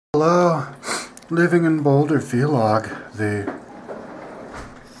Hello, living in Boulder vlog, the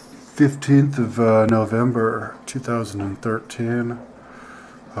 15th of November 2013.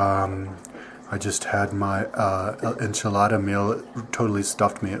 I just had my enchilada meal. It totally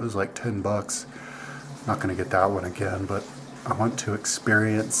stuffed me. It was like 10 bucks. Not gonna get that one again, but I want to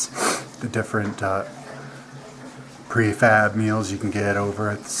experience the different prefab meals you can get over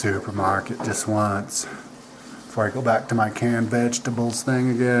at the supermarket just once before I go back to my canned vegetables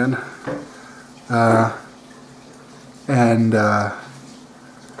thing again. Yeah,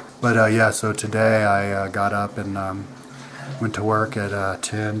 so today I got up and went to work at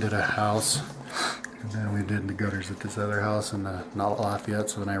 10, did a house, and then we did the gutters at this other house in not Lafayette,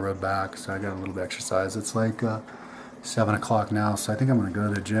 so then I rode back, so I got a little bit of exercise. It's like 7 o'clock now, so I think I'm going to go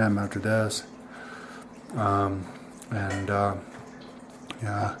to the gym after this.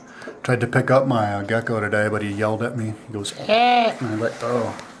 Yeah, tried to pick up my gecko today, but he yelled at me. He goes, eh, and I let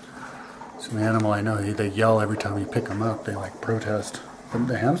go. It's an animal I know, they yell every time you pick them up. They like protest.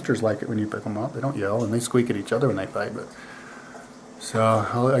 The hamsters like it when you pick them up. They don't yell, and they squeak at each other when they fight. But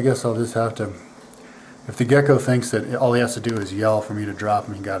so I guess I'll just have to, if the gecko thinks that all he has to do is yell for me to drop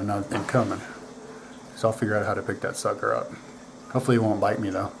him, he got another thing coming. So I'll figure out how to pick that sucker up. Hopefully he won't bite me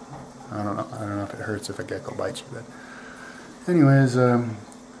though. I don't know if it hurts if a gecko bites you, but anyways,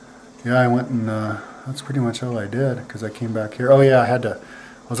 yeah, I went and that's pretty much all I did because I came back here. Oh yeah, I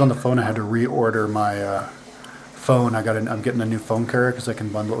was on the phone. I had to reorder my phone. I'm getting a new phone carrier because I can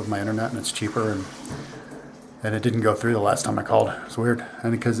bundle it with my internet and it's cheaper, and it didn't go through the last time I called. It's weird,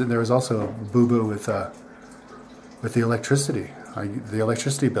 and because there was also a boo-boo with the electricity. The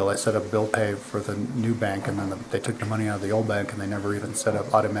electricity bill, I set up bill pay for the new bank, and then they took the money out of the old bank, and they never even set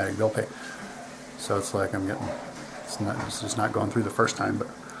up automatic bill pay. So it's like it's just not going through the first time, but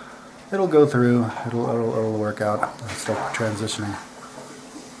it'll go through. It'll work out. I'm still transitioning.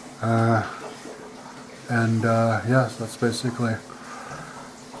 Yes, that's basically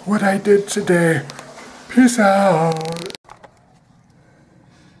what I did today. Peace out.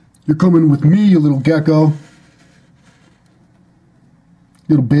 You're coming with me, you little gecko.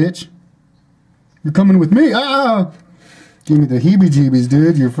 Little bitch. You're coming with me. Ah! Give me the heebie-jeebies,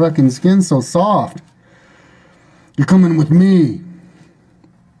 dude. Your fucking skin's so soft. You're coming with me.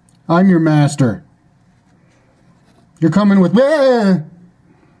 I'm your master. You're coming with me.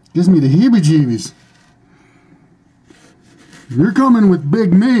 Gives me the heebie-jeebies. You're coming with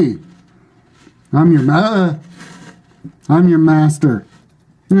big me. I'm your master.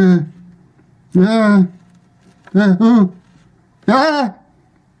 Yeah. Yeah. Yeah. Oh. Yeah.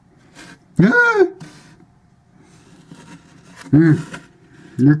 Yeah.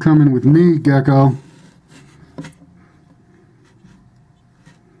 You're coming with me, gecko.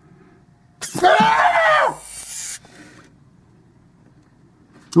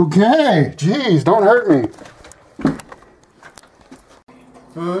 Okay, jeez, don't hurt me.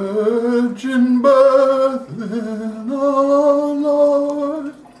 Virgin birth in our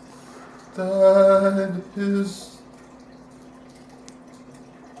Lord, died his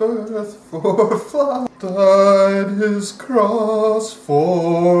birth for flock, died his cross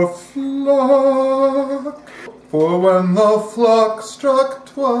for flock. For when the flock struck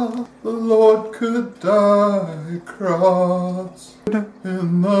 12, the Lord could die cross.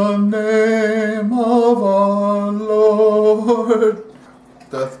 In the name of our Lord,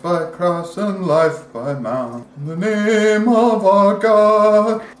 death by cross and life by mount. In the name of our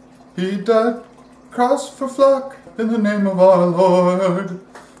God, he died cross for flock. In the name of our Lord,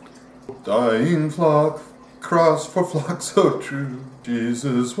 dying flock, cross for flock so true.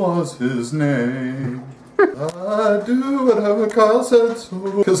 Jesus was his name. I do whatever Kyle said so,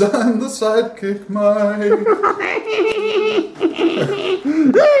 'cause I'm the sidekick Mike.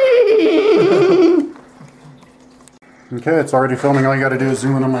 Okay, it's already filming. All you gotta do is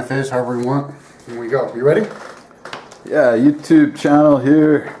zoom in on my face however you want. Here we go. You ready? Yeah, YouTube channel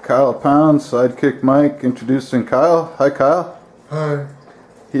here. Kyle Pound, Sidekick Mike, introducing Kyle. Hi, Kyle. Hi.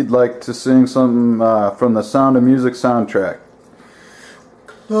 He'd like to sing something from the Sound of Music soundtrack.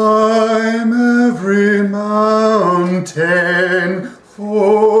 Climb every mountain,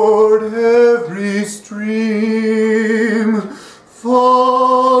 ford every stream,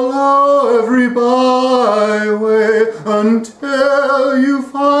 follow every byway until you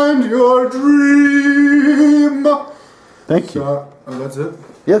find your dream. Thank you. So, oh, that's it?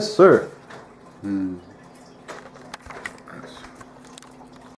 Yes, sir.